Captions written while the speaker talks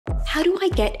How do I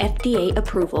get FDA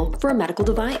approval for a medical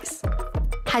device?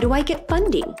 How do I get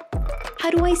funding? How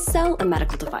do I sell a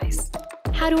medical device?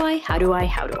 How do I?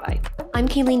 I'm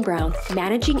Kayleen Brown,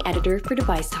 Managing Editor for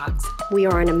DeviceTalks. We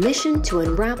are on a mission to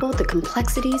unravel the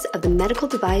complexities of the medical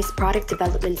device product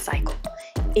development cycle.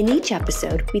 In each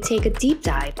episode, we take a deep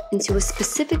dive into a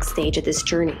specific stage of this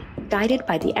journey, guided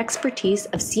by the expertise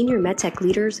of senior medtech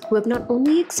leaders who have not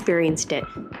only experienced it,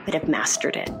 but have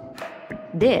mastered it.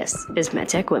 This is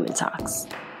MedtechWOMEN Talks.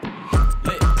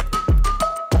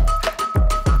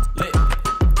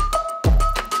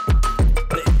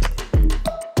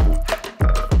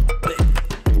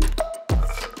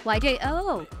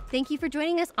 YJO, thank you for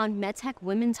joining us on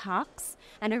MedtechWOMEN Talks,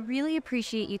 and I really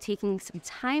appreciate you taking some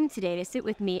time today to sit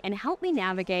with me and help me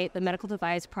navigate the medical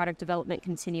device product development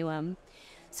continuum.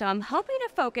 So I'm hoping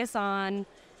to focus on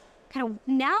kind of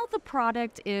now the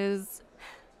product is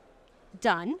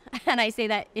done, and I say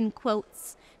that in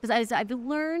quotes because as I've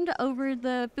learned over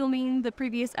the filming the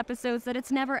previous episodes that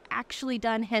it's never actually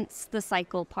done, hence the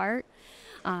cycle part.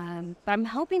 But I'm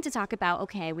hoping to talk about,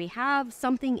 okay, we have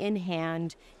something in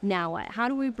hand, now what? How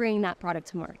do we bring that product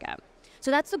to market? So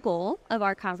that's the goal of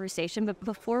our conversation, but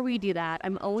before we do that,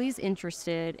 I'm always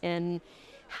interested in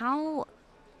how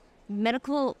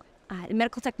medical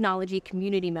technology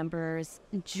community members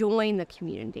join the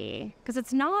community, because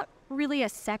it's not really a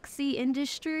sexy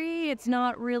industry. It's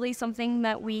not really something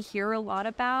that we hear a lot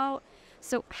about.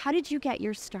 So how did you get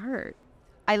your start?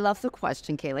 I love the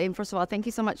question, Kaylee. And first of all, thank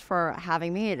you so much for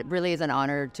having me. It really is an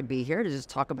honor to be here to just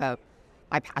talk about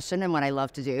my passion and what I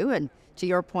love to do. And to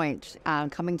your point,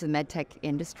 coming to the medtech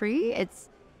industry, it's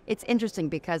interesting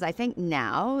because I think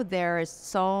now there is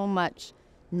so much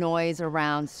noise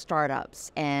around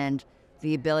startups and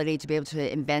the ability to be able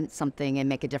to invent something and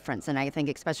make a difference. And I think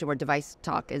especially where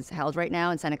DeviceTalks is held right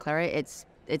now in Santa Clara, it's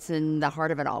in the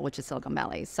heart of it all, which is Silicon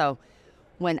Valley. So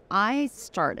when I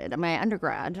started my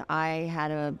undergrad, I had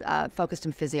a focused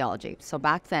in physiology. So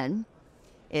back then,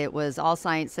 it was all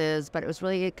sciences, but it was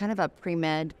really kind of a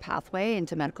pre-med pathway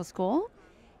into medical school.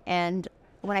 And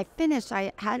when I finished,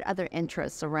 I had other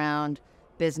interests around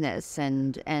business,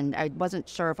 and I wasn't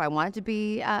sure if I wanted to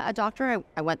be a doctor.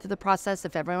 I went through the process.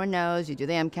 If everyone knows, you do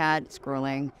the MCAT, it's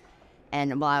grueling.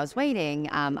 And while I was waiting,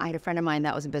 I had a friend of mine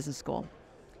that was in business school.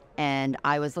 And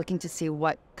I was looking to see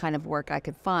what kind of work I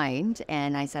could find.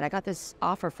 And I said, I got this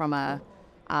offer from a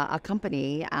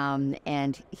company.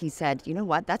 And he said, you know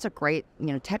what, that's a great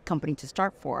tech company to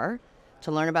start for,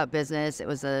 to learn about business. It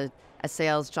was a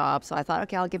sales job. So I thought,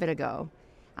 okay, I'll give it a go.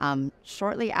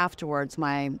 Shortly afterwards,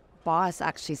 my boss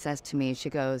actually says to me, she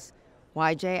goes,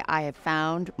 YJ, I have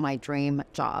found my dream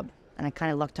job. And I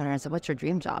kind of looked at her and said, what's your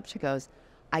dream job? She goes,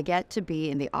 I get to be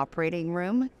in the operating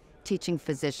room teaching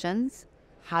physicians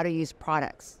how to use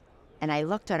products. And I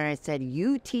looked at her and I said,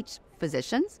 you teach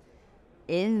physicians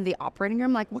in the operating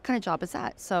room? Like, what kind of job is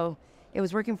that? So it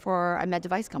was working for a med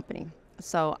device company.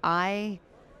 So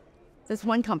this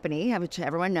one company, which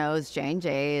everyone knows,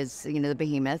 J&J is, the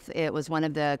behemoth. It was one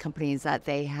of the companies that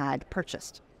they had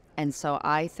purchased. And so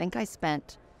I think I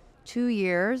spent 2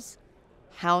 years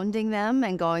hounding them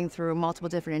and going through multiple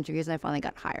different interviews, and I finally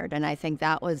got hired. And I think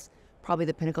that was probably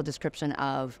the pinnacle description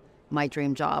of my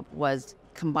dream job, was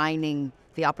combining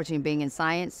the opportunity of being in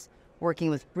science, working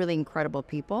with really incredible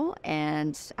people,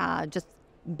 and just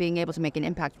being able to make an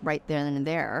impact right there and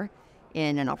there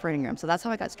in an operating room. So that's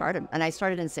how I got started. And I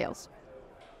started in sales.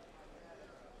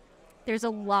 There's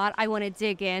a lot I want to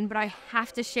dig in, but I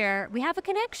have to share, we have a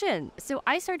connection. So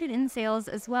I started in sales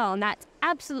as well, and that's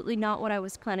absolutely not what I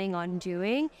was planning on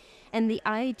doing. And the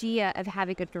idea of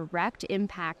having a direct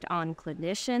impact on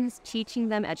clinicians, teaching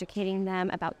them, educating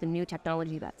them about the new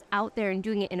technology that's out there and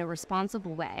doing it in a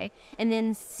responsible way, and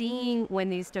then seeing when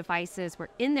these devices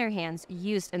were in their hands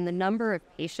used and the number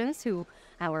of patients who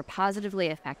were positively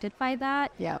affected by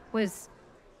that was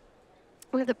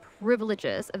one of the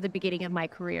privileges of the beginning of my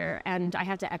career. And I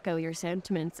have to echo your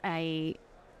sentiments. It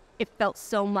felt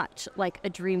so much like a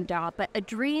dream job, but a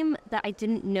dream that I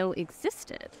didn't know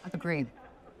existed. Agreed.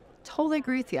 Totally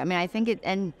agree with you. I mean, I think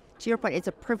and to your point, it's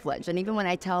a privilege. And even when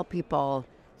I tell people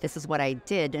this is what I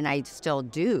did and I still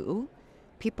do,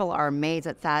 people are amazed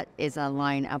that is a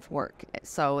line of work.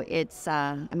 So it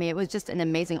was just an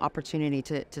amazing opportunity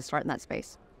to start in that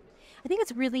space. I think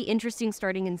it's really interesting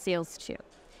starting in sales too,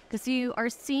 because you are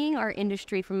seeing our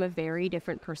industry from a very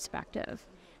different perspective,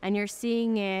 and you're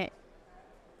seeing it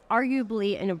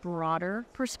arguably in a broader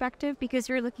perspective because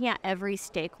you're looking at every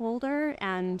stakeholder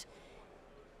and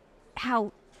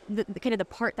how the kind of the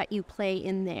part that you play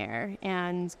in there.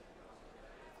 And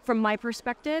from my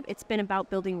perspective, it's been about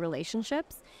building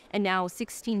relationships And now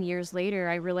 16 years later,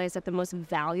 I realize that the most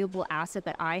valuable asset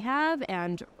that I have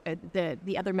and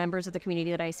the other members of the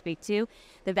community that I speak to,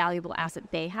 the valuable asset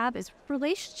they have is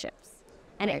relationships.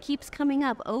 And Right. it keeps coming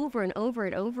up over and over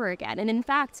and over again. And in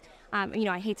fact,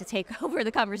 I hate to take over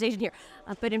the conversation here,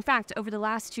 but in fact, over the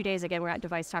last 2 days, again, we're at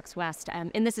DeviceTalks West,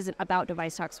 and this isn't about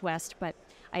DeviceTalks West, but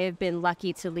I have been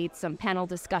lucky to lead some panel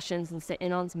discussions and sit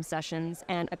in on some sessions.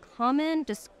 And a common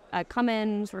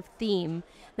sort of theme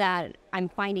that I'm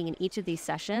finding in each of these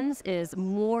sessions is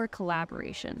more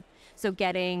collaboration. So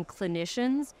getting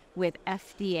clinicians with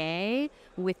FDA,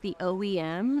 with the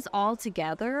OEMs all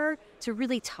together to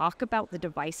really talk about the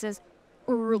devices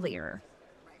earlier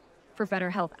for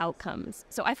better health outcomes.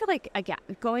 So I feel like, again,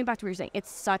 going back to what you're saying, it's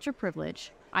such a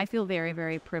privilege. I feel very,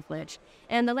 very privileged.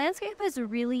 And the landscape has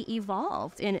really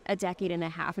evolved in a decade and a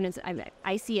half. And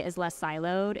I see it as less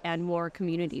siloed and more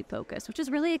community focused, which is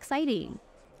really exciting.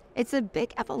 It's a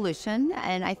big evolution,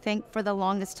 and I think for the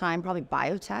longest time, probably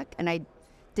biotech, and I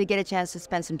did get a chance to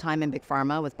spend some time in big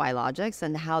pharma with biologics,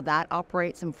 and how that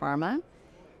operates in pharma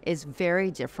is very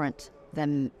different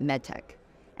than medtech.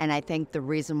 And I think the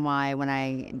reason why when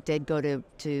I did go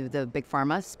to the big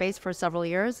pharma space for several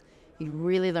years, you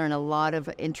really learn a lot of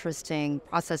interesting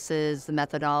processes, the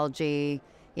methodology,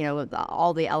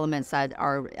 all the elements that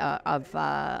are of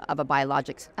a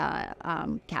biologics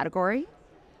category.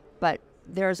 But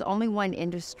there's only one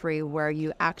industry where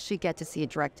you actually get to see a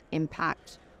direct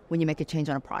impact when you make a change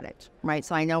on a product, right?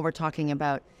 So I know we're talking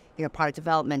about, product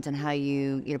development and how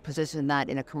you position that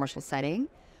in a commercial setting,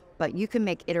 but you can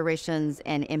make iterations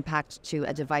and impact to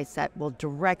a device that will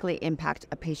directly impact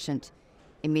a patient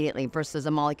immediately versus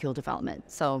a molecule development.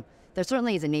 So there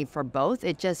certainly is a need for both.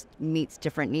 It just meets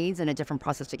different needs and a different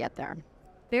process to get there.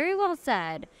 Very well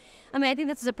said. I think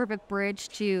this is a perfect bridge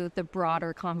to the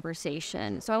broader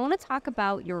conversation. So I want to talk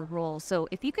about your role. So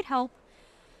if you could help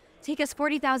take us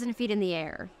 40,000 feet in the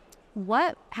air,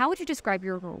 how would you describe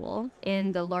your role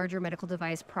in the larger medical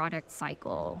device product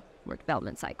cycle or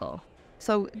development cycle?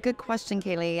 So good question,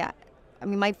 Kaylee.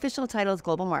 My official title is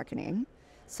global marketing.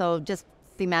 So just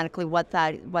thematically, what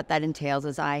that entails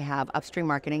is I have upstream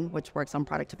marketing, which works on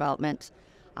product development.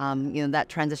 That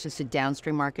transitions to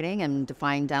downstream marketing, and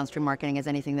define downstream marketing as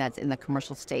anything that's in the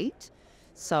commercial state.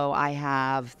 So I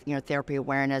have, therapy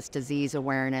awareness, disease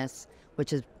awareness,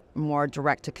 which is more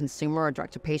direct to consumer or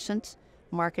direct to patient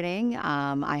marketing.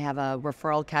 I have a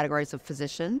referral categories of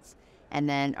physicians, and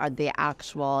then are the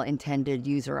actual intended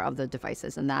user of the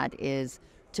devices. And that is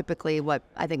typically what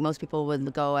I think most people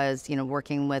would go as,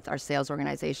 working with our sales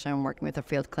organization, working with a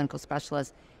field clinical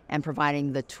specialist, and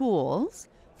providing the tools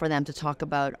for them to talk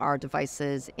about our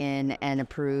devices in an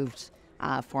approved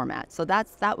format. So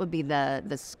that would be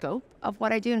the scope of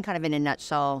what I do, and kind of in a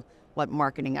nutshell, what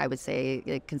marketing I would say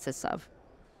it consists of.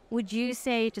 Would you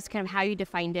say, just kind of how you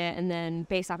defined it, and then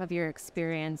based off of your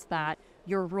experience, that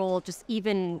your role, just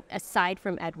even aside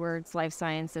from Edwards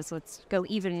Lifesciences, let's go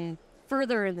even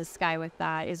further in the sky with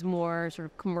that, is more sort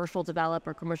of commercial develop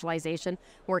or commercialization,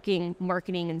 working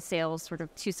marketing and sales, sort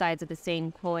of two sides of the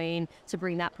same coin to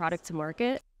bring that product to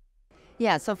market?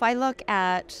 Yeah, so if I look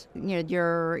at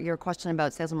your question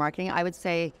about sales and marketing, I would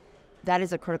say that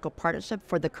is a critical partnership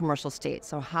for the commercial state.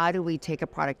 So how do we take a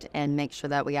product and make sure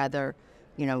that we either,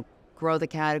 grow the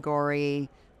category,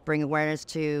 bring awareness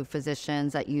to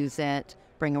physicians that use it,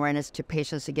 bring awareness to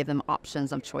patients to give them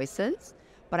options of choices.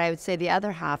 But I would say the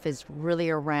other half is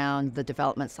really around the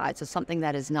development side. So something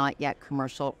that is not yet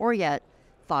commercial or yet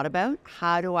thought about.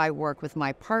 How do I work with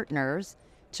my partners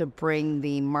to bring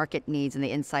the market needs and the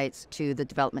insights to the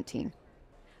development team?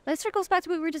 That circles back to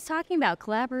what we were just talking about,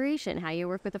 collaboration, how you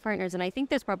work with the partners. And I think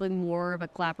there's probably more of a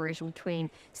collaboration between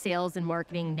sales and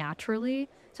marketing naturally.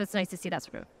 So it's nice to see that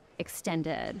sort of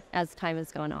extended as time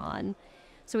is going on.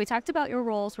 So we talked about your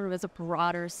role sort of as a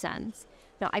broader sense.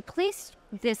 Now, I placed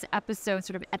this episode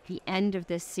sort of at the end of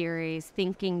this series,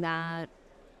 thinking that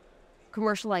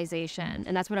commercialization,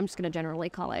 and that's what I'm just going to generally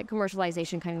call it,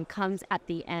 commercialization kind of comes at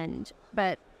the end.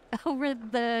 But over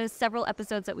the several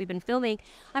episodes that we've been filming,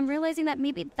 I'm realizing that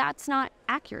maybe that's not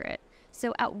accurate.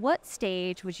 So at what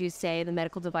stage would you say the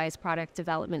medical device product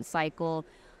development cycle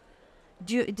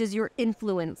does your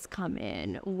influence come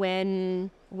in?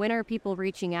 When are people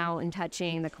reaching out and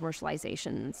touching the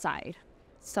commercialization side?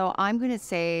 So I'm going to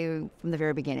say from the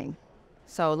very beginning.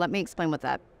 So let me explain what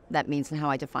that means and how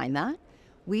I define that.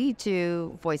 We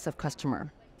do voice of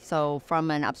customer. So from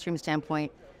an upstream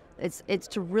standpoint, it's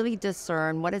to really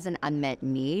discern what is an unmet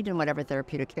need in whatever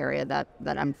therapeutic area that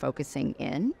I'm focusing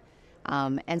in.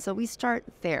 And so we start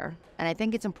there. And I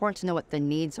think it's important to know what the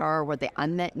needs are, what the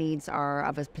unmet needs are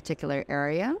of a particular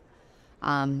area,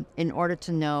 in order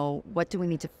to know what do we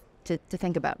need to to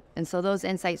think about. And so those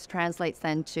insights translates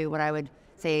then to what I would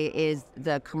say is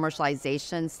the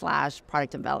commercialization /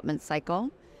 product development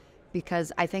cycle.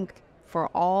 Because I think for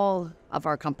all of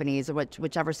our companies, or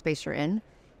whichever space you're in,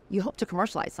 you hope to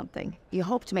commercialize something. You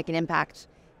hope to make an impact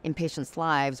in patients'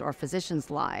 lives or physicians'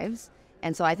 lives.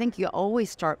 And so I think you always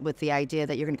start with the idea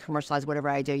that you're going to commercialize whatever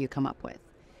idea you come up with.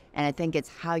 And I think it's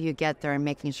how you get there and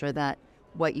making sure that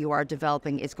what you are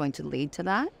developing is going to lead to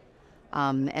that.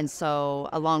 And so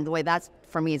along the way, that's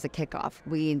for me is a kickoff.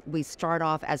 We start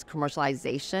off as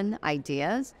commercialization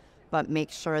ideas, but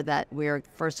make sure that we're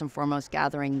first and foremost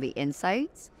gathering the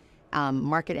insights,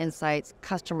 market insights,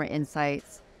 customer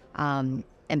insights, and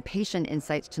patient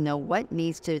insights to know what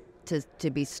needs to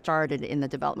be started in the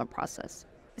development process.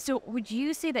 So would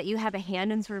you say that you have a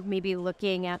hand in sort of maybe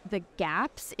looking at the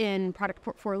gaps in product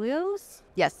portfolios?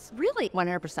 Yes. Really?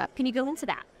 100%. Can you go into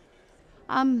that?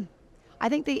 I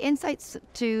think the insights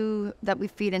that we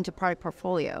feed into product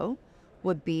portfolio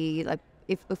would be like,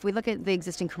 if we look at the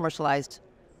existing commercialized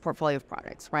portfolio of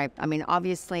products, right? I mean,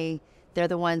 obviously, they're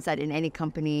the ones that in any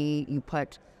company you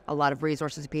put a lot of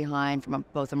resources behind from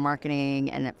both a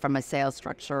marketing and from a sales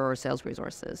structure or sales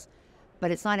resources. But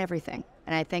it's not everything.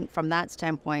 And I think from that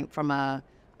standpoint, from a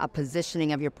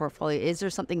positioning of your portfolio, is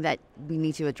there something that we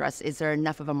need to address? Is there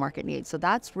enough of a market need? So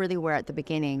that's really where at the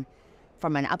beginning,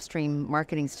 from an upstream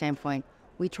marketing standpoint,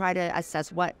 we try to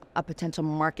assess what a potential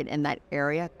market in that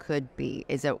area could be.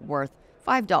 Is it worth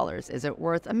 $5? Is it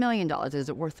worth $1 million? Is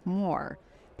it worth more?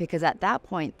 Because at that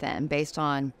point then, based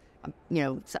on,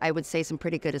 I would say some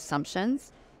pretty good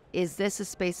assumptions, is this a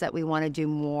space that we want to do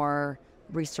more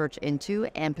research into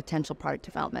and potential product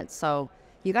development? So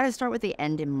you got to start with the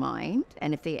end in mind.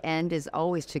 And if the end is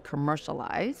always to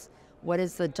commercialize, what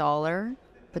is the dollar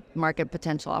market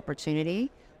potential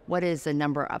opportunity? What is the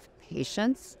number of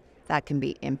patients that can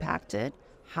be impacted?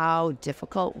 How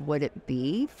difficult would it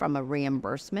be from a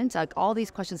reimbursement? Like all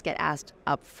these questions get asked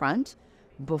up front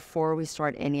before we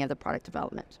start any of the product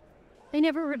development. I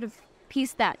never would have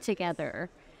pieced that together.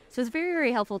 So it's very,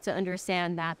 very helpful to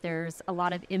understand that there's a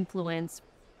lot of influence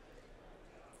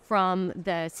from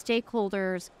the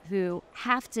stakeholders who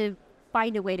have to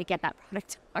find a way to get that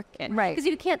product to market. Right. Because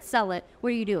if you can't sell it, what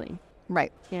are you doing?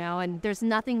 Right. And there's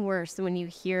nothing worse than when you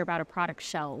hear about a product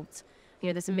shelved,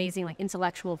 this amazing like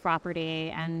intellectual property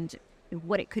and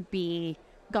what it could be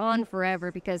gone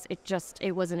forever because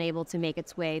it wasn't able to make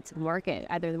its way to the market.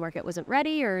 Either the market wasn't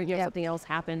ready or something else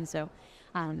happened. So,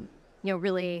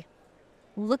 really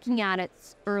looking at it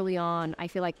early on, I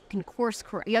feel like can course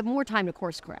correct. You have more time to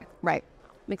course correct. Right.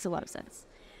 Makes a lot of sense.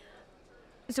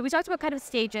 So we talked about kind of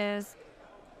stages.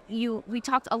 We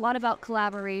talked a lot about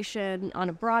collaboration on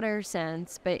a broader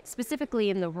sense, but specifically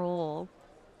in the role,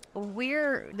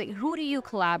 who do you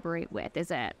collaborate with?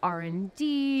 Is it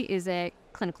R&D? Is it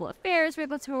clinical affairs,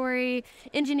 regulatory,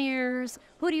 engineers?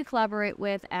 Who do you collaborate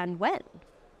with and when?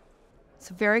 It's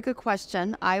a very good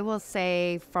question. I will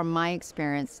say from my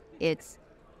experience, it's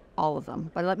all of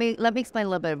them. But let me explain a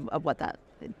little bit of what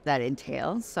that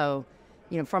entails. So,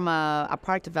 from a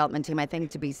product development team, I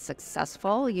think to be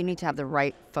successful, you need to have the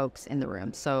right folks in the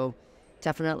room. So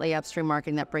definitely upstream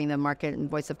marketing that bring the market and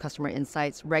voice of customer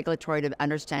insights, regulatory to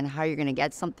understand how you're going to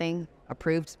get something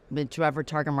approved, whichever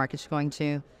target market you're going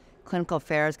to, clinical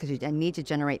affairs because you need to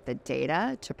generate the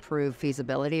data to prove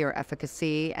feasibility or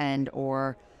efficacy and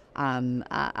or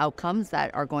outcomes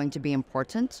that are going to be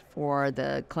important for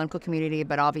the clinical community,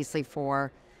 but obviously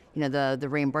for the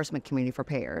reimbursement community for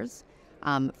payers.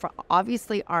 For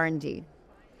obviously R&D.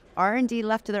 R&D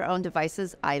left to their own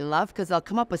devices, I love because they'll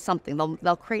come up with something.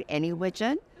 They'll create any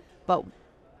widget,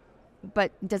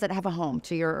 but does it have a home?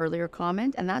 To your earlier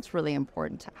comment, and that's really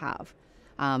important to have.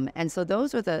 And so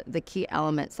those are the key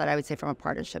elements that I would say from a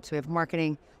partnership. So we have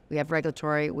marketing, we have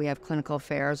regulatory, we have clinical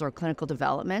affairs or clinical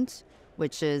development,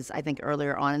 which is I think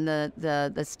earlier on in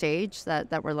the stage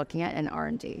that we're looking at, and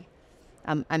R&D.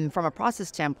 And from a process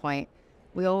standpoint,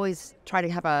 we always try to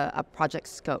have a project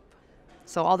scope.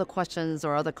 So all the questions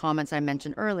or other comments I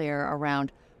mentioned earlier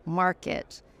around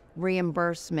market,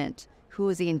 reimbursement, who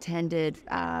is the intended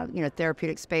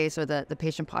therapeutic space or the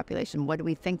patient population, what do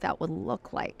we think that would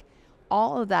look like?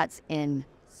 All of that's in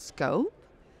scope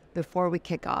before we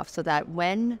kick off so that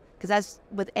because as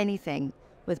with anything,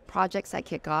 with projects that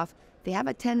kick off, they have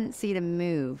a tendency to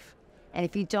move. And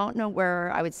if you don't know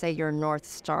where I would say your North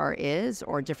Star is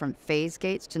or different phase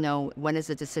gates to know when is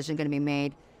the decision going to be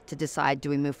made to decide, do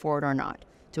we move forward or not?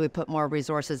 Do we put more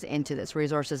resources into this?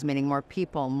 Resources meaning more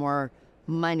people, more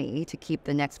money to keep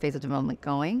the next phase of development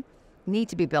going, need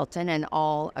to be built in and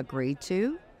all agreed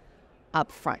to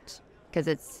up front.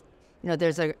 Because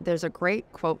there's a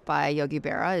great quote by Yogi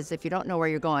Berra is, if you don't know where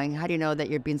you're going, how do you know that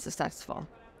you're being successful?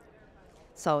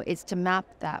 So it's to map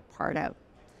that part out.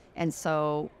 And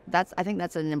so I think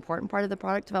that's an important part of the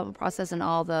product development process, and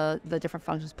all the different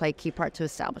functions play a key part to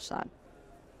establish that.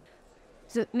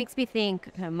 So it makes me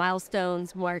think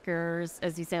milestones, markers,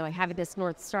 as you say, like having this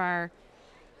North Star.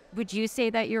 Would you say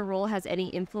that your role has any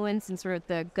influence in sort of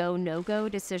the go, no-go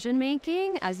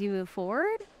decision-making as you move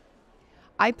forward?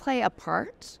 I play a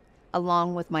part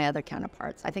along with my other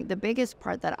counterparts. I think the biggest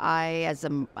part that I, as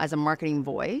a marketing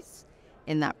voice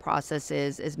in that process,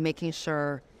 is making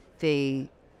sure the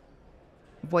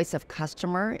voice of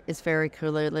customer is very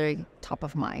clearly top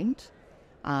of mind.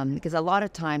 Because a lot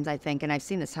of times I think, and I've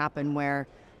seen this happen, where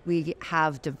we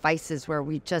have devices where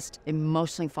we just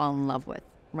emotionally fall in love with,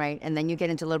 right? And then you get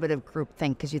into a little bit of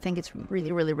groupthink because you think it's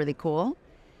really, really, really cool.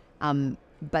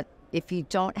 But if you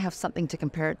don't have something to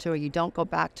compare it to, or you don't go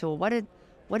back to, what did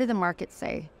the market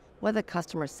say? What did the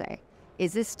customers say?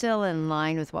 Is this still in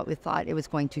line with what we thought it was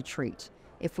going to treat?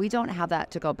 If we don't have that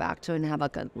to go back to and have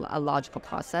like a logical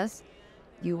process,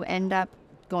 you end up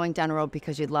going down a road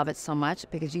because you love it so much,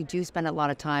 because you do spend a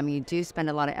lot of time, you do spend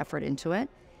a lot of effort into it,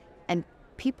 and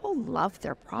people love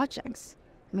their projects.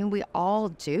 I mean, we all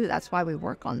do. That's why we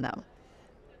work on them.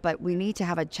 But we need to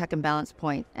have a check and balance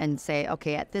point and say,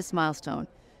 okay, at this milestone,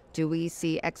 do we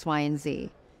see X, Y, and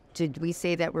Z? Did we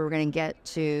say that we were going to get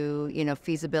to,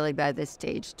 feasibility by this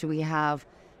stage? Do we have,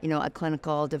 a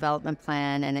clinical development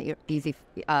plan and an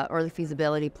early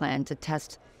feasibility plan to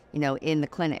test, in the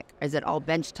clinic? Is it all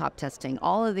benchtop testing?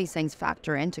 All of these things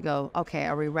factor in to go, okay,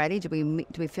 are we ready? Do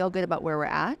we feel good about where we're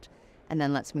at? And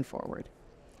then let's move forward.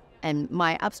 And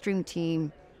my upstream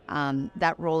team,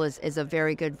 that role is a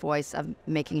very good voice of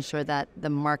making sure that the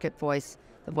market voice,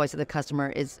 the voice of the customer,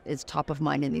 is top of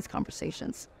mind in these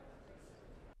conversations.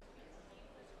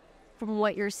 From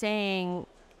what you're saying,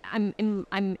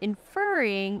 I'm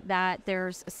inferring that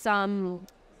there's some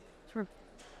sort of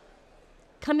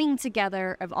coming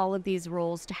together of all of these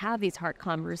roles to have these hard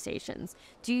conversations.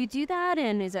 Do you do that,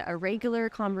 and is it a regular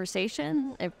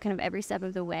conversation kind of every step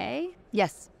of the way?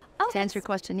 Yes. Oh, to answer your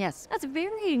question, yes. That's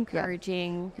very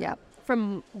encouraging. Yeah.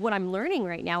 From what I'm learning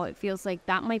right now, it feels like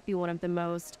that might be one of the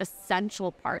most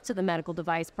essential parts of the medical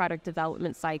device product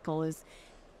development cycle, is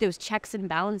those checks and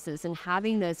balances, and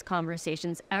having those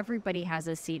conversations. Everybody has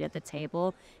a seat at the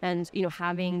table, and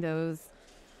having those,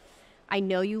 I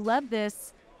know you love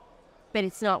this, but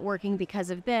it's not working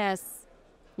because of this.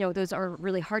 Those are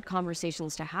really hard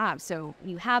conversations to have. So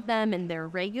you have them, and they're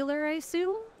regular, I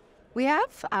assume? We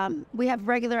have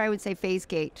regular, I would say, phase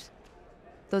gate.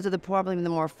 Those are probably the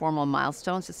more formal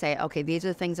milestones to say, okay, these are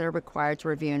the things that are required to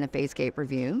review in a phase gate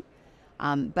review.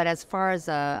 But as far as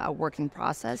a working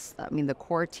process, the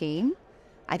core team,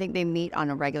 I think they meet on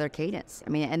a regular cadence.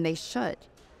 And they should.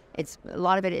 A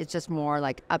lot of it is just more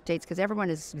like updates, because everyone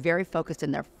is very focused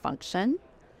in their function.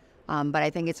 But I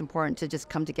think it's important to just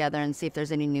come together and see if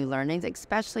there's any new learnings,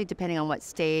 especially depending on what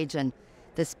stage and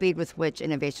the speed with which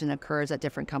innovation occurs at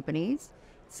different companies.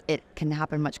 It can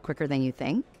happen much quicker than you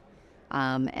think.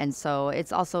 And so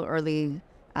it's also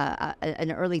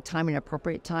an early time, an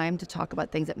appropriate time to talk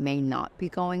about things that may not be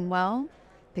going well,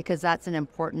 because that's an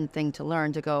important thing to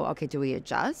learn, to go, okay, do we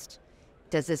adjust?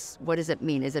 What does it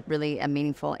mean? Is it really a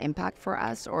meaningful impact for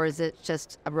us, or is it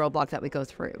just a roadblock that we go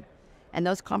through? And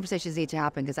those conversations need to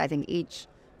happen, because I think each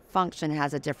function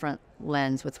has a different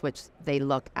lens with which they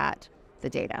look at the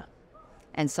data.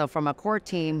 And so from a core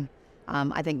team,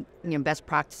 I think best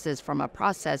practices from a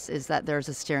process is that there's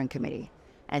a steering committee.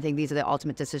 And I think these are the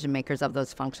ultimate decision makers of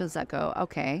those functions that go,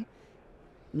 okay,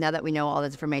 now that we know all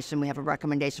this information, we have a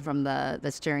recommendation from the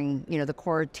steering, the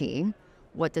core team.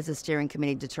 What does the steering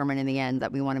committee determine in the end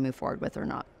that we want to move forward with or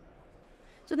not?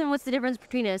 So then what's the difference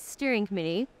between a steering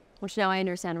committee, which now I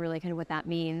understand really kind of what that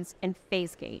means, and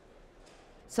phase gate?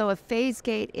 So a phase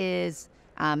gate is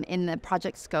in the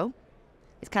project scope.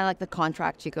 It's kind of like the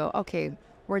contract. You go, okay,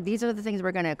 these are the things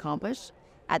we're going to accomplish.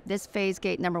 At this phase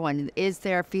gate, number one, is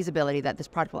there feasibility that this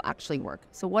product will actually work?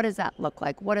 So what does that look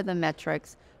like? What are the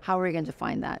metrics? How are we going to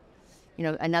define that?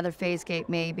 Another phase gate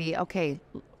may be, okay,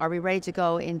 are we ready to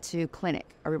go into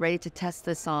clinic? Are we ready to test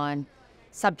this on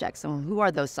subjects? And who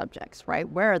are those subjects, right?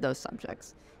 Where are those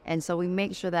subjects? And so we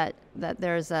make sure that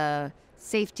there's a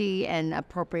safety and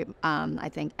appropriate, I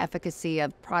think, efficacy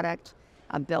of product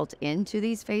built into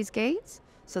these phase gates,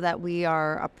 so that we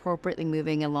are appropriately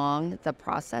moving along the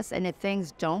process. And if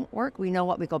things don't work, we know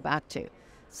what we go back to.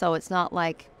 So it's not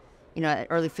like, at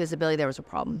early feasibility, there was a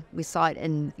problem. We saw it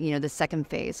in, the second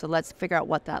phase. So let's figure out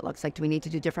what that looks like. Do we need to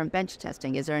do different bench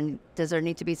testing? Does there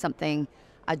need to be something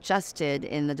adjusted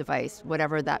in the device,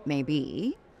 whatever that may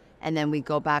be? and then we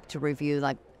go back to review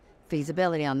like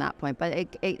feasibility on that point.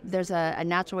 But there's a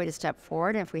natural way to step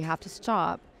forward, and if we have to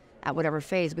stop at whatever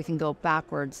phase, we can go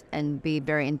backwards and be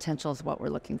very intentional as what we're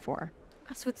looking for.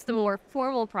 So it's the more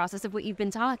formal process of what you've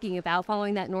been talking about,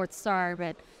 following that North Star.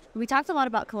 But we talked a lot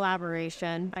about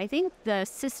collaboration. I think the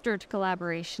sister to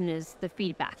collaboration is the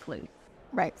feedback loop.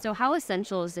 Right. So how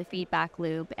essential is the feedback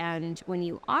loop? And when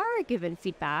you are given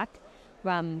feedback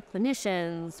from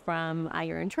clinicians, from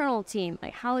your internal team,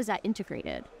 like how is that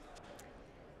integrated?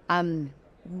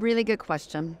 Really good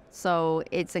question. So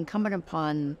it's incumbent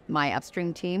upon my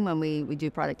upstream team when we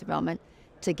do product development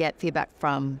to get feedback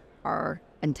from our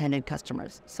intended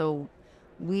customers. So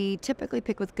we typically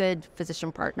pick with good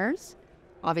physician partners.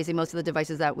 Obviously, most of the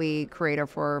devices that we create are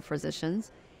for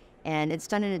physicians, and it's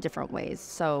done in a different ways.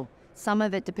 So some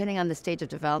of it, depending on the stage of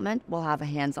development, we'll have a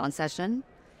hands-on session.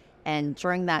 And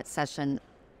during that session,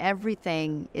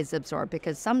 everything is absorbed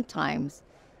because sometimes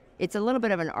it's a little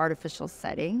bit of an artificial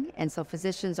setting. And so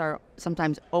physicians are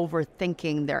sometimes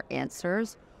overthinking their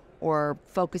answers or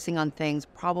focusing on things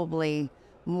probably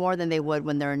more than they would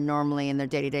when they're normally in their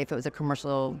day-to-day if it was a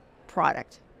commercial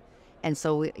product. And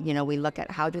so we look at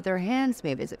how do their hands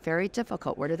move? Is it very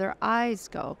difficult? Where do their eyes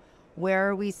go? Where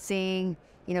are we seeing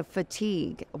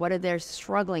fatigue? What are they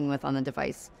struggling with on the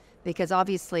device? Because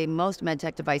obviously most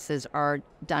medtech devices are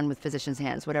done with physicians'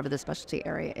 hands, whatever the specialty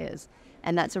area is.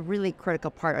 And that's a really critical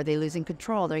part. Are they losing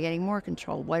control? They're getting more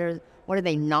control. What are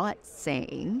they not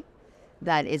saying?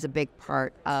 That is a big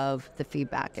part of the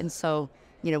feedback. And so,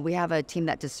 we have a team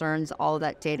that discerns all of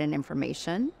that data and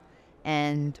information,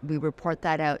 and we report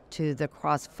that out to the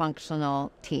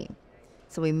cross-functional team.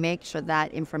 So we make sure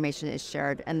that information is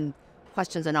shared and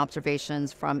questions and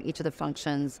observations from each of the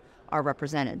functions are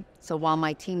represented. So while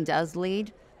my team does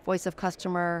lead voice of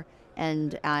customer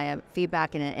and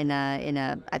feedback in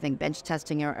a I think bench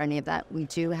testing or any of that, we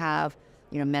do have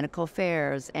medical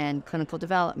affairs and clinical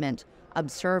development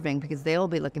observing because they will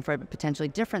be looking for potentially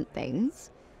different things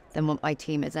than what my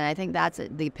team is. And I think that's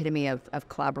the epitome of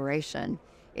collaboration,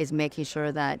 is making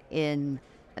sure that in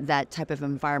that type of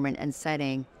environment and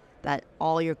setting that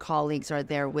all your colleagues are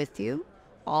there with you,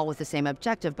 all with the same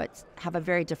objective, but have a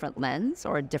very different lens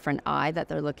or a different eye that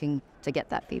they're looking to get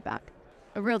that feedback.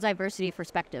 A real diversity of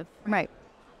perspective. Right.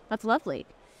 That's lovely.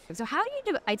 So how do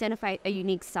you identify a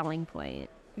unique selling point?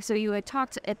 So you had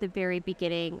talked at the very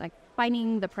beginning, like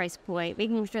finding the price point,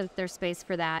 making sure that there's space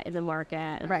for that in the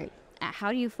market. Right.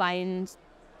 How do you find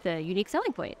the unique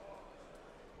selling point?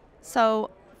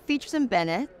 So features and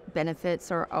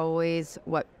benefits are always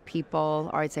what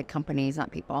people, or I'd say companies, not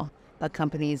people, but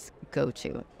companies go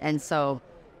to. And so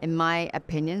in my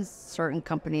opinion, certain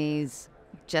companies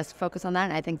just focus on that.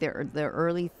 And I think the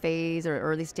early phase or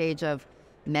early stage of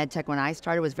medtech when I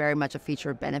started was very much a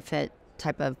feature benefit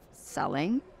type of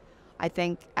selling. I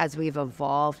think as we've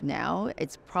evolved now,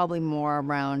 it's probably more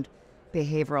around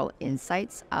behavioral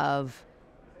insights of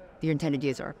your intended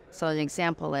user. So an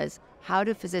example is, how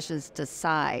do physicians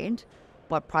decide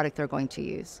what product they're going to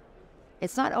use?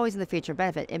 It's not always in the feature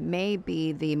benefit. It may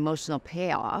be the emotional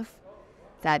payoff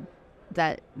that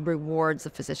rewards the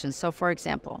physician. So for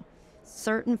example,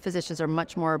 certain physicians are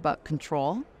much more about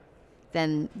control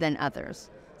than others.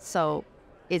 So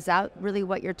is that really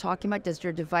what you're talking about? Does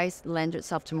your device lend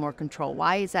itself to more control?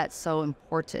 Why is that so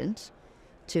important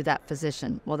to that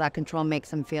physician? Well, that control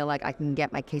makes them feel like I can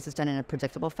get my cases done in a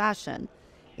predictable fashion.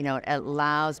 It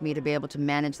allows me to be able to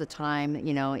manage the time,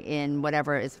 in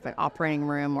whatever is an operating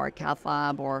room or a cath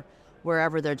lab or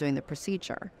wherever they're doing the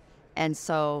procedure. And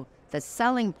so the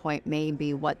selling point may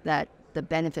be what the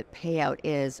benefit payout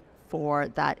is for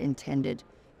that intended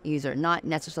user. Not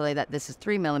necessarily that this is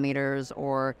 3 millimeters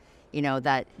or,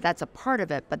 that's a part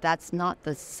of it, but that's not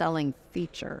the selling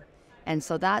feature. And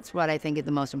so that's what I think is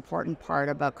the most important part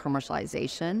about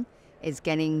commercialization, is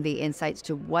getting the insights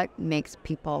to what makes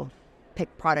people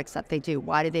pick products that they do.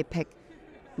 Why do they pick,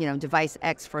 device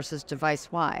X versus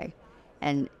device Y?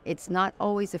 And it's not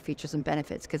always the features and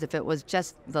benefits, because if it was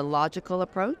just the logical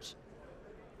approach,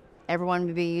 everyone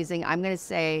would be using, I'm going to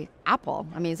say, Apple.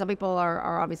 I mean, some people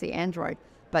are obviously Android.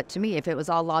 But to me, if it was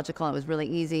all logical and it was really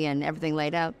easy and everything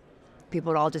laid out,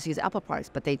 people would all just use Apple products,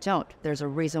 but they don't. There's a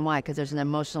reason why, because there's an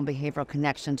emotional behavioral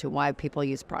connection to why people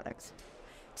use products.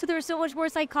 So there's so much more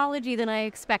psychology than I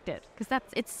expected, because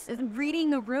it's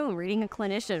reading a room, reading a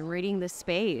clinician, reading the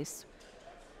space.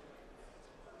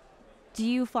 Do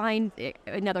you find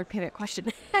another pivot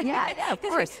question? Yeah, of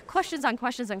course. Questions on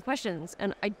questions on questions.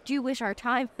 And I do wish our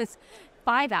time was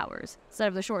 5 hours instead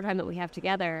of the short time that we have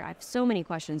together. I have so many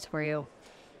questions for you.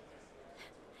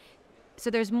 So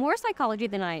there's more psychology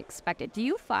than I expected. Do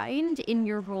you find in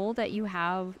your role that you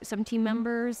have some team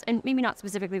members, and maybe not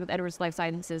specifically with Edwards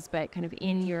Lifesciences, but kind of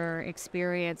in your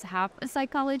experience, have a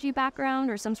psychology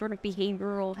background or some sort of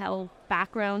behavioral health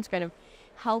background to kind of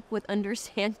help with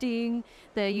understanding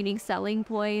the unique selling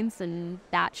points and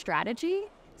that strategy?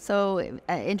 So,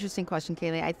 interesting question,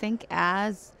 Kaylee. I think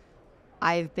as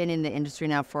I've been in the industry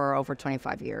now for over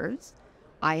 25 years,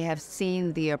 I have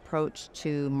seen the approach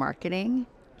to marketing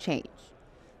change.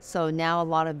 So now a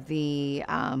lot of the,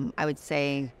 I would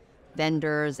say,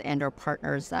 vendors and or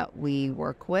partners that we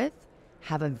work with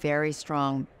have a very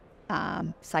strong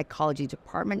psychology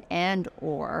department and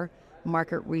or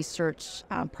market research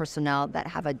personnel that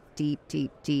have a deep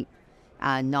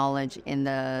knowledge in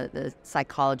the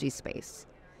psychology space.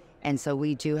 And so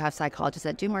we do have psychologists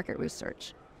that do market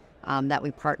research that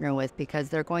we partner with because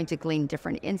they're going to glean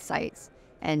different insights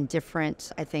and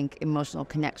different, I think, emotional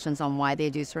connections on why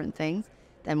they do certain things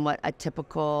than what a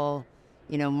typical,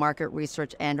 market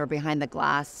research and or behind the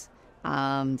glass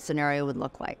scenario would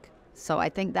look like. So I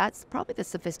think that's probably the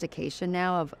sophistication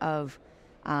now of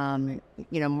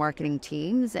marketing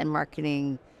teams and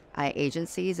marketing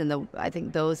agencies. And I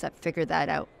think those that figure that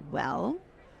out well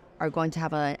are going to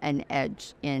have an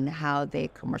edge in how they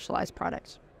commercialize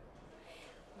products.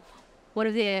 One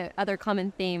of the other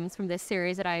common themes from this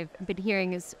series that I've been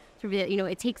hearing is sort of,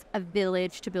 it takes a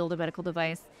village to build a medical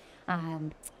device.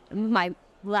 My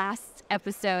last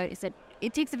episode said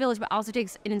it takes a village, but also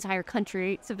takes an entire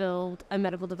country to build a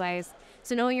medical device.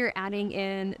 So now you're adding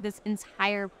in this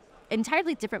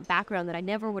entirely different background that I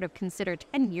never would have considered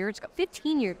 10 years ago,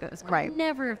 15 years ago. So Right. I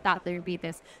never thought there would be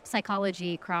this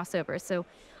psychology crossover. So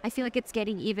I feel like it's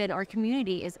getting even, our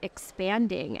community is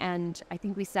expanding. And I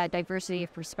think we said diversity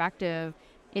of perspective.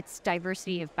 It's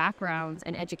diversity of backgrounds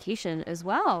and education as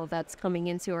well that's coming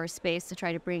into our space to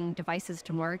try to bring devices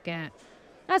to market.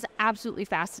 That's absolutely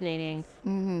fascinating.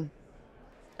 Mm-hmm.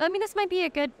 I mean, this might be a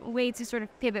good way to sort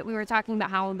of pivot. We were talking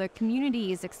about how the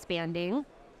community is expanding.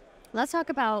 Let's talk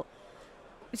about,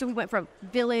 so we went from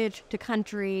village to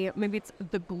country, maybe it's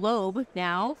the globe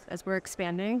now as we're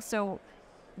expanding. So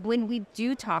when we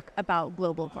do talk about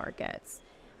global markets,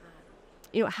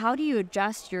 how do you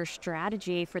adjust your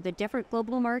strategy for the different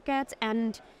global markets,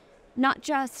 and not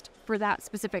just for that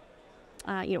specific,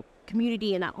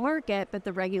 community in that market, but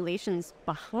the regulations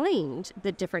behind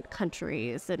the different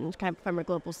countries and kind of from a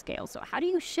global scale? So how do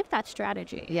you shift that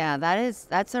strategy? Yeah,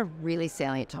 that's a really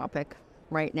salient topic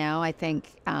right now. I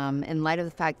think in light of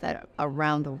the fact that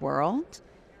around the world,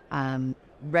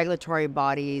 regulatory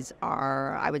bodies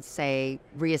are, I would say,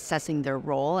 reassessing their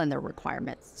role and their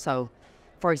requirements. So,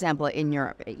 for example, in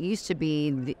Europe, it used to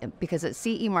be, because the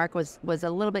CE mark was a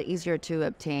little bit easier to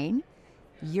obtain,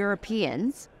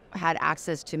 Europeans had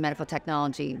access to medical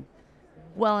technology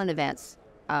well in advance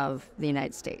of the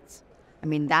United States. I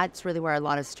mean, that's really where a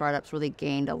lot of startups really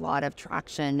gained a lot of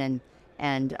traction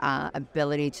and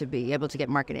ability to be able to get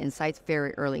market insights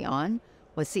very early on.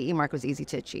 Was CE mark was easy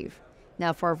to achieve.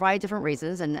 Now, for a variety of different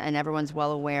reasons, and everyone's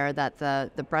well aware that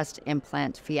the breast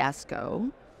implant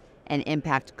fiasco and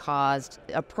impact caused,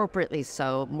 appropriately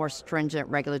so, more stringent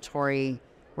regulatory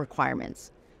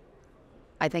requirements.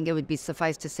 I think it would be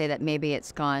suffice to say that maybe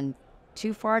it's gone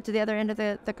too far to the other end of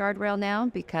the guardrail now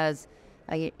because,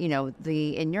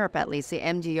 in Europe at least, the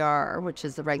MDR, which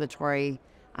is the regulatory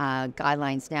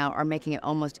guidelines now, are making it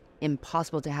almost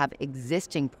impossible to have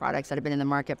existing products that have been in the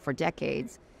market for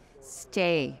decades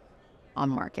stay on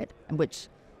market, which,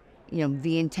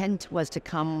 the intent was to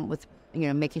come with,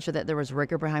 making sure that there was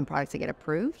rigor behind products that get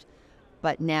approved.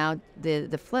 But now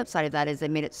the flip side of that is they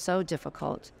made it so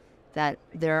difficult that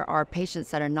there are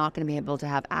patients that are not going to be able to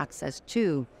have access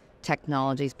to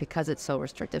technologies because it's so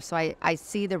restrictive. So I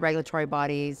see the regulatory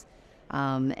bodies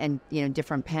and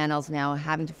different panels now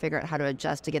having to figure out how to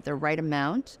adjust to get the right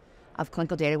amount of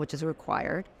clinical data, which is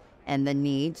required, and the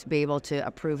need to be able to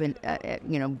approve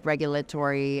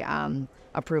regulatory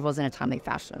approvals in a timely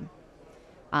fashion.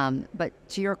 But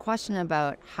to your question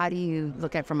about how do you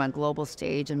look at from a global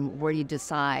stage and where do you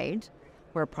decide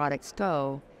where products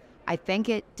go, I think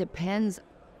it depends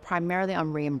primarily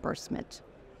on reimbursement.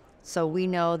 So we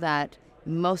know that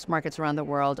most markets around the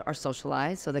world are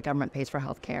socialized, so the government pays for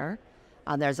healthcare.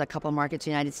 There's a couple of markets,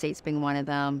 the United States being one of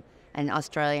them, and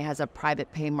Australia has a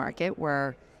private pay market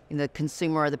where the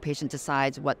consumer or the patient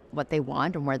decides what they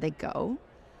want and where they go.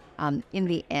 In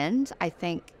the end, I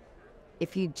think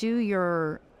if you do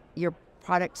your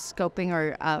product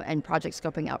scoping and project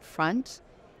scoping up front,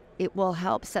 it will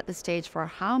help set the stage for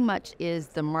how much is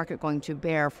the market going to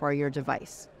bear for your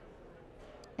device.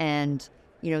 And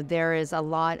there is a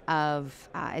lot of,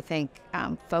 I think,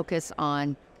 focus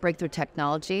on breakthrough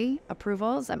technology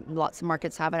approvals. Lots of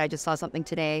markets have it. I just saw something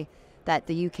today that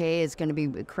the UK is going to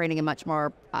be creating a much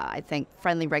more, I think,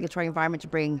 friendly regulatory environment to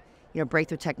bring,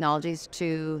 breakthrough technologies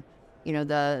to,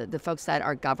 the folks that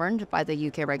are governed by the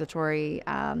UK regulatory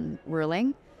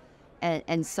ruling.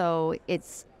 And so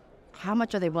it's how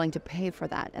much are they willing to pay for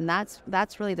that? And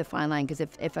that's really the fine line, because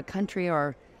if a country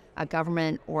or a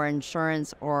government or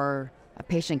insurance or a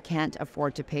patient can't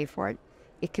afford to pay for it,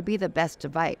 it could be the best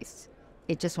device.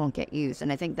 It just won't get used.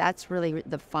 And I think that's really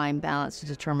the fine balance to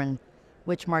determine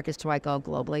which markets do I go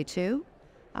globally to,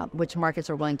 which markets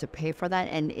are willing to pay for that,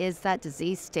 and is that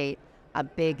disease state a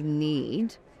big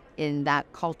need in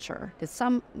that culture?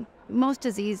 Because most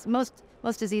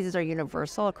diseases are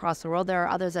universal across the world. There are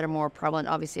others that are more prevalent,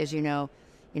 obviously, as you know,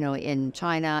 in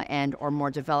China and or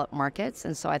more developed markets.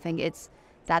 And so I think it's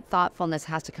that thoughtfulness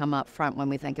has to come up front when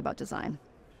we think about design.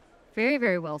 Very,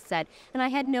 very well said. And I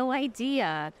had no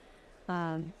idea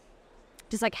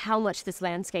just like how much this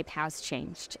landscape has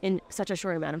changed in such a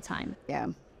short amount of time. Yeah.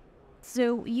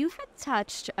 So you had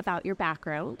touched about your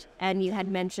background, and you had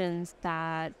mentioned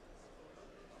that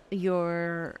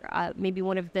you're maybe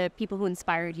one of the people who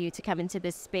inspired you to come into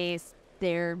this space,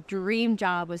 their dream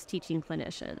job was teaching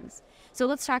clinicians. So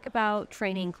let's talk about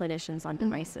training clinicians on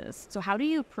devices. So how do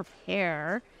you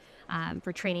prepare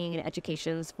for training and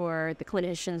educations for the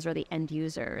clinicians or the end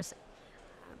users,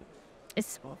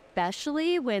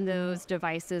 especially when those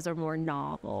devices are more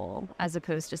novel as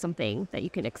opposed to something that you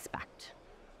can expect?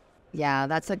 Yeah,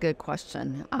 that's a good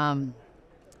question.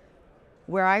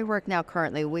 Where I work now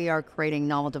currently, we are creating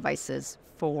novel devices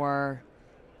for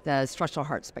the structural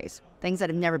heart space, things that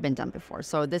have never been done before.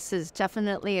 So this is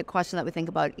definitely a question that we think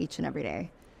about each and every day.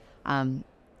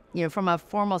 From a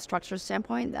formal structure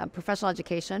standpoint, professional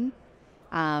education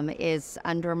is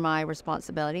under my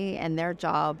responsibility, and their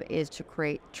job is to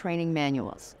create training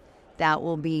manuals that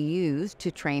will be used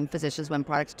to train physicians when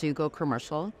products do go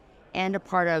commercial, and a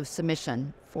part of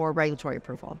submission for regulatory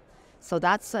approval. So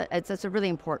that's a really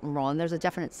important role, and there's a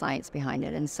definite science behind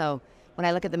it. And so when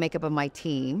I look at the makeup of my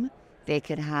team, they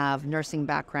could have nursing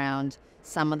background.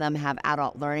 Some of them have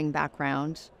adult learning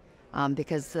background,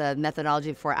 because the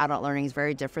methodology for adult learning is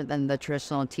very different than the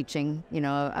traditional teaching,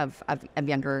 of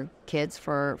younger kids,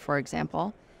 for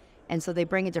example. And so they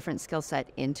bring a different skill set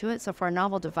into it. So for a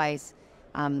novel device,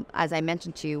 as I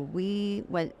mentioned to you, we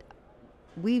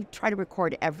try to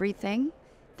record everything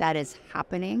that is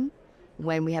happening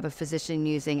when we have a physician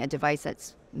using a device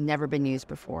that's never been used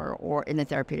before or in the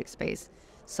therapeutic space.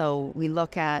 So we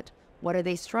look at, what are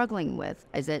they struggling with?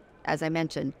 Is it, as I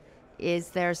mentioned, is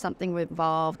there something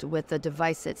involved with the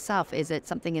device itself? Is it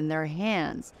something in their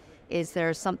hands? Is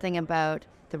there something about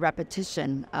the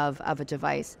repetition of a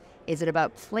device? Is it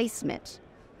about placement?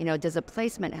 Does a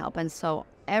placement help? And so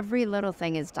every little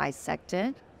thing is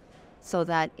dissected so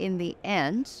that in the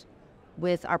end,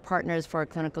 with our partners for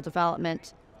clinical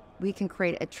development, we can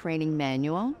create a training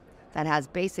manual that has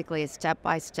basically a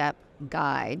step-by-step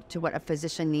guide to what a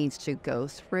physician needs to go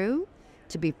through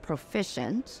to be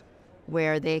proficient,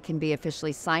 where they can be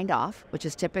officially signed off, which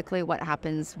is typically what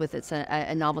happens with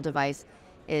a novel device,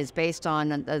 is based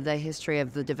on the history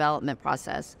of the development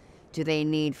process. Do they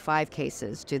need 5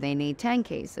 cases? Do they need 10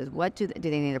 cases? Do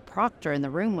they need a proctor in the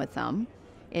room with them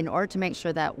in order to make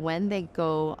sure that when they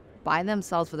go by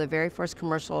themselves for the very first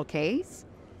commercial case,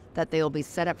 that they will be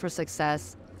set up for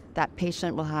success, that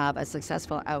patient will have a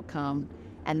successful outcome,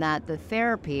 and that the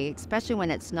therapy, especially when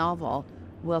it's novel,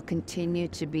 will continue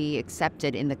to be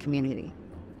accepted in the community.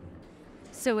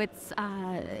 So it's,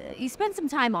 you spend some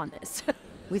time on this.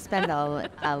 We spend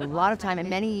a lot of time and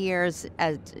many years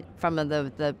from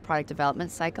the product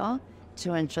development cycle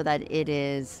to ensure that it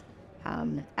is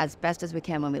as best as we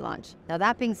can when we launch. Now,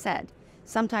 that being said,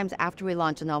 sometimes after we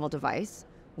launch a novel device,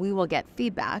 we will get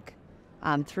feedback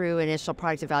through initial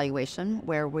product evaluation,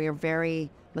 where we're very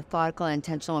methodical and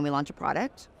intentional when we launch a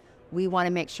product. We want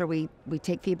to make sure we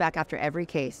take feedback after every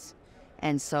case.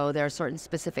 And so there are certain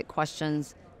specific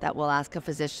questions that we'll ask a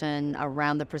physician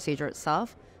around the procedure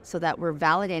itself, so that we're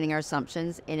validating our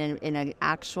assumptions in an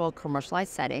actual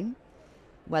commercialized setting,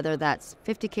 whether that's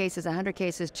 50 cases, 100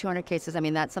 cases, 200 cases. I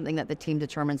mean, that's something that the team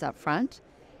determines up front.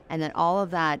 And then all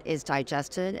of that is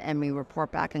digested, and we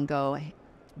report back and go,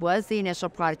 was the initial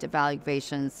product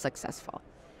evaluation successful?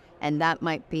 And that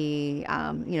might be,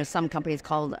 some companies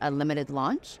call it a limited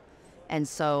launch. And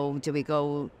so do we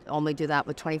only do that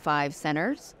with 25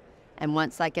 centers? And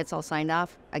once that gets all signed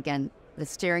off, again, the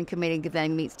steering committee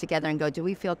then meets together and go, do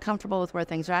we feel comfortable with where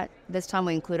things are at? This time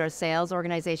we include our sales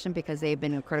organization, because they've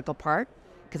been a critical part,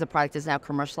 because the product is now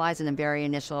commercialized in a very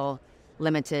initial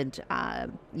limited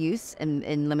use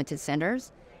in limited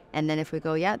centers. And then if we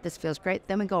go, yeah, this feels great,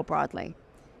 then we go broadly.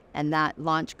 And that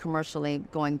launch commercially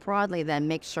going broadly then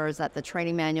makes sure that the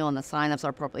training manual and the sign-ups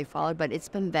are appropriately followed, but it's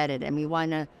been vetted. And we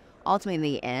want to ultimately in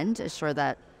the end assure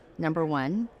that, number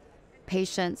one,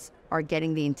 patients are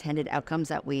getting the intended outcomes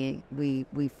that we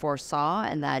foresaw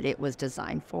and that it was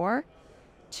designed for.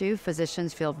 Two,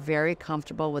 physicians feel very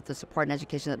comfortable with the support and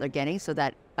education that they're getting so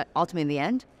that ultimately in the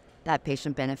end, that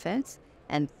patient benefits.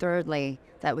 And thirdly,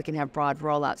 that we can have broad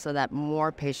rollout so that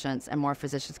more patients and more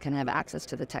physicians can have access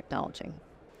to the technology.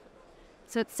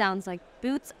 So it sounds like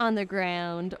boots on the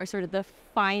ground are sort of the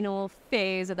final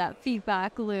phase of that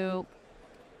feedback loop.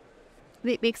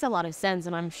 It makes a lot of sense,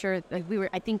 and I'm sure like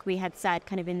I think we had said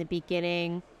kind of in the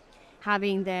beginning,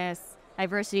 having this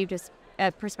diversity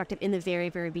perspective in the very,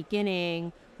 very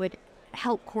beginning would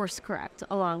help course correct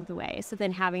along the way. So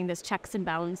then having this checks and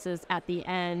balances at the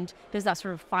end does that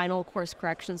sort of final course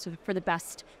correction for the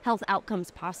best health outcomes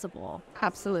possible.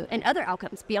 Absolutely. And other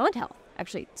outcomes beyond health,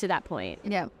 actually, to that point.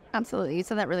 Yeah, absolutely. You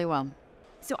said that really well.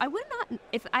 So I would not,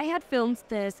 if I had filmed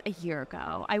this a year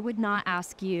ago, I would not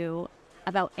ask you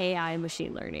about AI and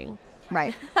machine learning.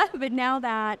 Right. But now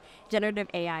that generative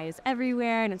AI is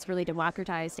everywhere and it's really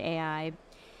democratized AI,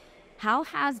 how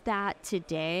has that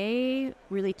today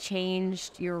really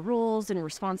changed your roles and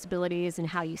responsibilities and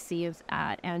how you see it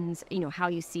and how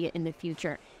you see it in the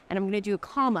future? And I'm going to do a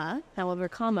comma, however,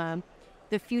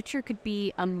 the future could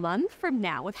be a month from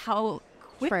now with how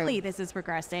quickly this is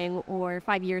progressing, or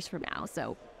 5 years from now.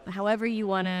 So however you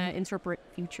want to interpret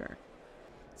future.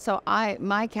 So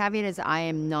my caveat is I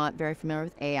am not very familiar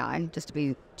with AI, just to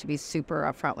be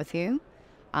super upfront with you.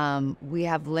 We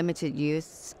have limited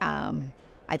use.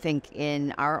 I think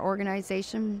in our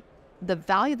organization, the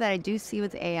value that I do see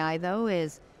with AI, though,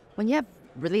 is when you have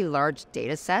really large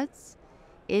data sets,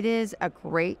 it is a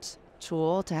great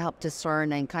tool to help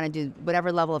discern and kind of do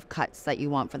whatever level of cuts that you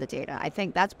want for the data. I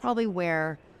think that's probably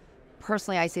where,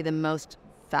 personally, I see the most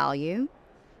value,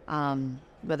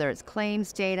 whether it's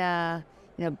claims data,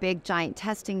 big giant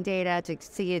testing data to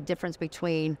see a difference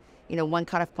between, one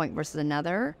cutoff point versus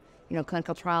another,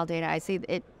 clinical trial data. I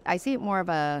see it more of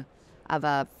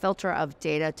a filter of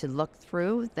data to look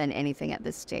through than anything at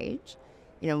this stage.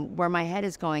 Where my head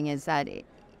is going is that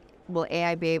will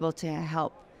AI be able to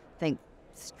help,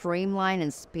 streamline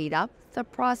and speed up the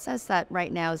process that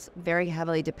right now is very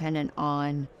heavily dependent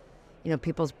on,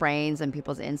 people's brains and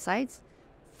people's insights?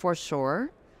 For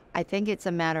sure. I think it's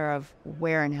a matter of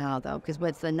where and how, though, because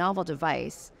with the novel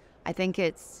device, I think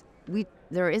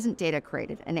there isn't data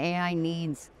created, and AI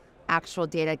needs actual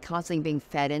data constantly being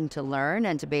fed in to learn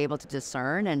and to be able to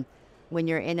discern. And when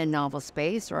you're in a novel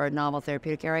space or a novel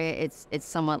therapeutic area, it's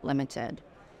somewhat limited.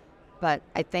 But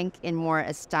I think in more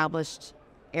established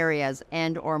areas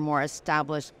and or more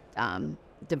established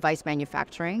device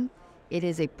manufacturing, it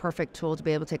is a perfect tool to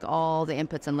be able to take all the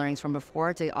inputs and learnings from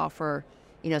before to offer,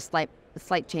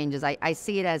 slight changes. I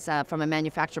see it as from a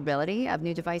manufacturability of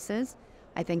new devices.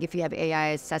 I think if you have AI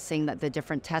assessing the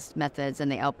different test methods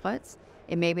and the outputs,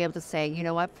 it may be able to say,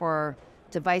 for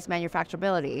device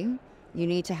manufacturability, you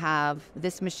need to have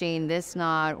this machine, this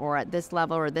not, or at this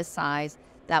level or this size,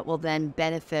 that will then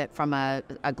benefit from a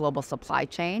global supply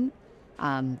chain,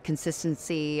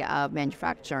 consistency of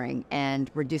manufacturing,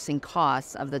 and reducing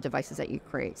costs of the devices that you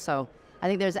create. So I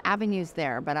think there's avenues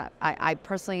there, but I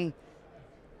personally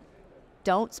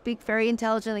don't speak very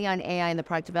intelligently on AI in the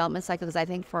product development cycle, because I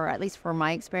think at least for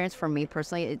my experience, for me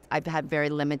personally, I've had very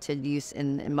limited use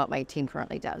in what my team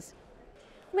currently does.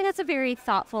 I mean, that's a very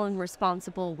thoughtful and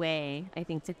responsible way, I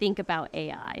think, to think about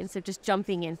AI. Instead of just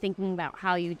jumping in, thinking about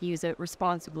how you'd use it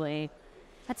responsibly.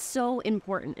 That's so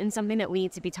important and something that we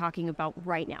need to be talking about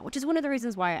right now, which is one of the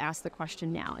reasons why I asked the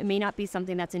question now. It may not be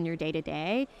something that's in your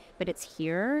day-to-day, but it's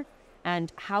here.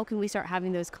 And how can we start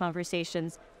having those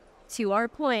conversations, to our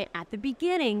point, at the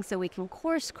beginning so we can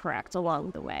course correct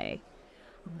along the way?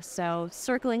 So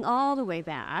circling all the way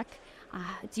back,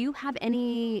 do you have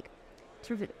any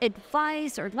sort of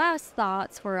advice or last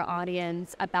thoughts for our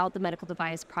audience about the medical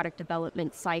device product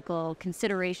development cycle,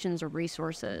 considerations or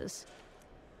resources?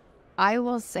 I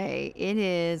will say it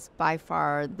is by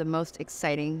far the most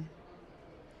exciting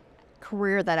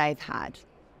career that I've had.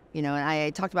 And I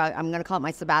talked about, I'm going to call it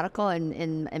my sabbatical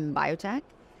in biotech.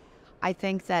 I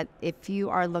think that if you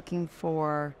are looking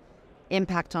for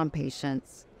impact on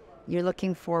patients, you're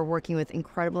looking for working with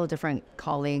incredible different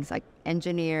colleagues like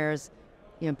engineers,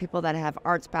 people that have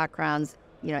arts backgrounds,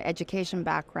 education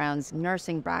backgrounds,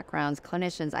 nursing backgrounds,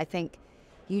 clinicians. I think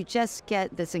you just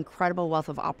get this incredible wealth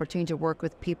of opportunity to work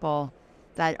with people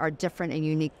that are different and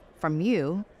unique from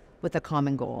you with a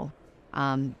common goal.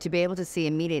 To be able to see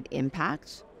immediate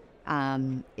impact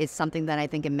is something that I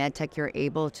think in medtech you're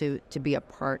able to be a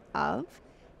part of.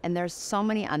 And there's so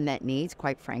many unmet needs,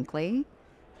 quite frankly,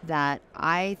 that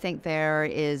I think there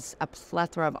is a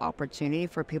plethora of opportunity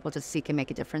for people to seek and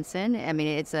make a difference in. I mean,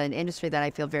 it's an industry that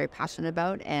I feel very passionate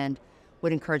about and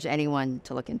would encourage anyone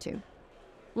to look into.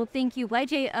 Well, thank you,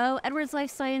 YJO, Edwards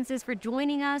Lifesciences, for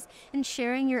joining us and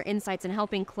sharing your insights and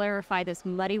helping clarify this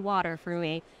muddy water for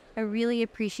me. I really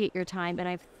appreciate your time, and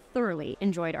I've thoroughly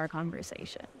enjoyed our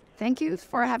conversation. Thank you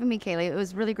for having me, Kaylee. It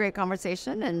was a really great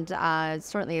conversation, and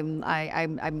certainly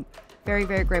I'm very,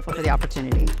 very grateful for the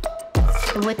opportunity.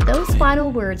 And with those final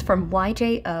words from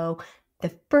YJO,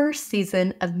 the first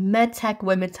season of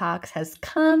MedtechWOMEN Talks has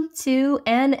come to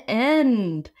an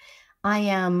end. I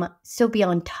am so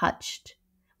beyond touched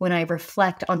when I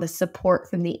reflect on the support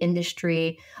from the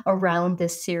industry around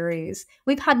this series.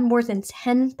 We've had more than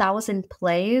 10,000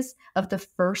 plays of the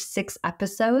first 6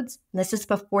 episodes. This is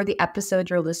before the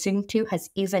episode you're listening to has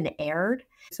even aired.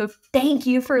 So thank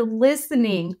you for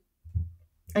listening.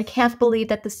 I can't believe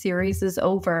that the series is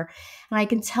over. And I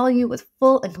can tell you with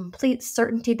full and complete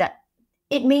certainty that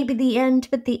it may be the end,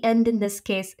 but the end in this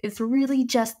case is really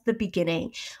just the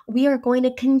beginning. We are going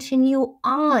to continue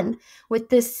on with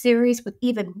this series with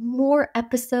even more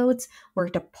episodes. We're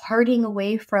departing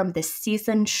away from the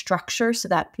season structure so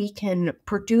that we can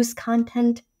produce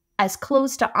content as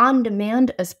close to on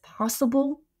demand as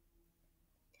possible.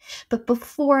 But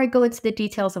before I go into the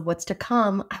details of what's to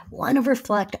come, I want to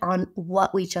reflect on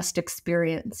what we just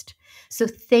experienced. So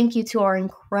thank you to our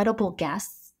incredible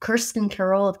guests. Kirsten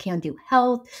Carroll of Can Do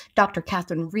Health, Dr.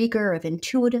 Catherine Rieger of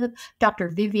Intuitive, Dr.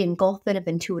 Vivian Golphin of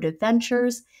Intuitive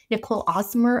Ventures, Nicole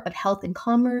Osmer of Health and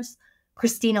Commerce,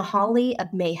 Christina Hawley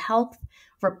of May Health,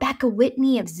 Rebecca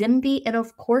Whitney of Zimby, and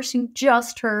of course you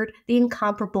just heard the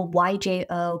incomparable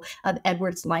YJO of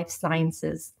Edwards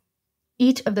Lifesciences.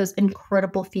 Each of those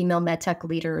incredible female medtech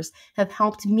leaders have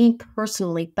helped me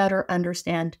personally better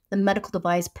understand the medical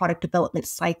device product development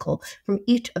cycle from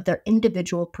each of their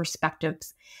individual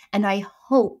perspectives. And I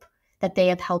hope that they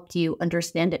have helped you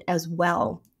understand it as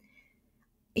well.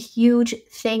 A huge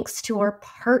thanks to our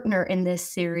partner in this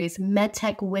series,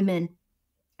 MedtechWOMEN.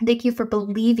 Thank you for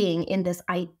believing in this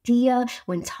idea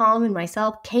when Tom and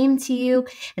myself came to you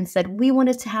and said we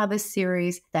wanted to have a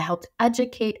series that helped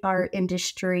educate our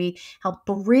industry, help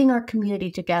bring our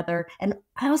community together, and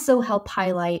also help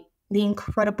highlight the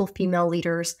incredible female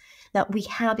leaders that we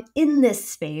have in this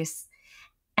space.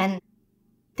 And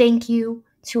thank you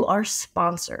to our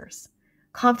sponsors,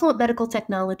 Confluent Medical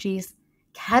Technologies,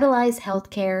 Catalyze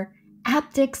Healthcare,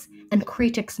 Aptix, and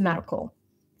Cretix Medical.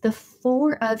 The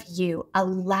 4 of you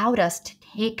allowed us to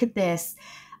take this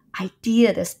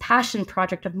idea, this passion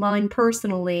project of mine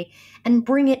personally, and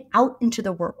bring it out into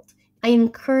the world. I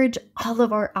encourage all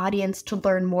of our audience to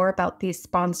learn more about these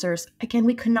sponsors. Again,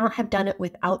 we could not have done it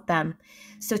without them.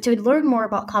 So to learn more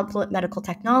about Confluent Medical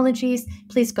Technologies,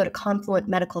 please go to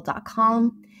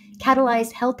confluentmedical.com.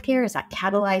 Catalyze Healthcare is at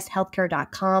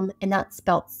catalyzehealthcare.com, and that's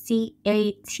spelled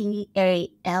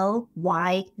CATALYZE,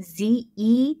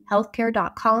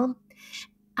 healthcare.com.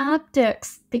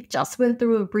 Aptix, they just went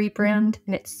through a rebrand,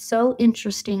 and it's so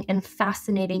interesting and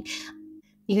fascinating.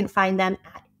 You can find them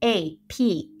at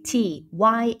aptyx.com.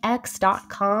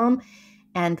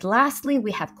 And lastly,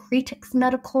 we have Cretix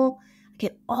Medical.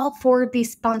 Again, all 4 of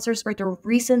these sponsors are the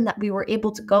reason that we were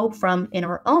able to go from, in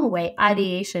our own way,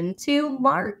 ideation to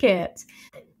market.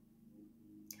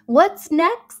 What's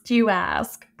next, you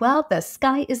ask? Well, the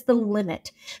sky is the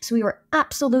limit. So we are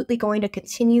absolutely going to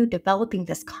continue developing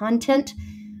this content.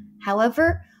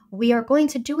 However, we are going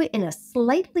to do it in a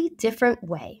slightly different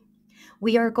way.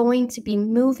 We are going to be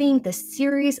moving the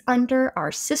series under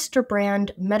our sister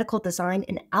brand, Medical Design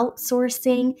and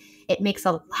Outsourcing. It makes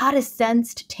a lot of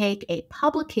sense to take a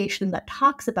publication that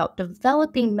talks about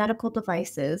developing medical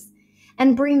devices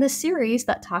and bring the series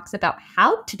that talks about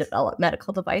how to develop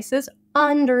medical devices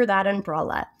under that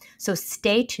umbrella. So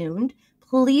stay tuned.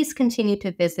 Please continue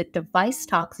to visit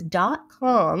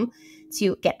DeviceTalks.com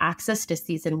to get access to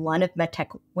season 1 of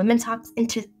MedtechWOMEN Talks and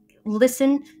to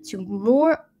listen to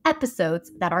more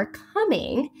episodes that are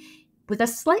coming with a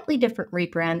slightly different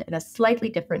rebrand and a slightly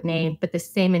different name, but the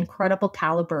same incredible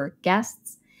caliber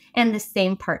guests and the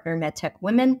same partner,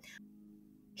 MedtechWOMEN.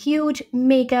 Huge,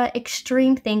 mega,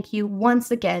 extreme thank you once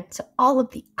again to all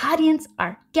of the audience,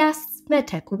 our guests,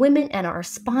 MedtechWOMEN, and our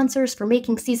sponsors for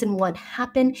making season 1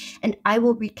 happen. And I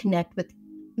will reconnect with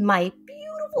my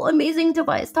beautiful, amazing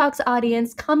Device Talks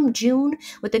audience come June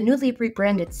with a newly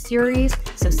rebranded series.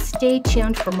 So stay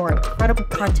tuned for more incredible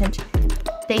content.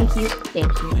 Thank you,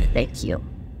 thank you, thank you.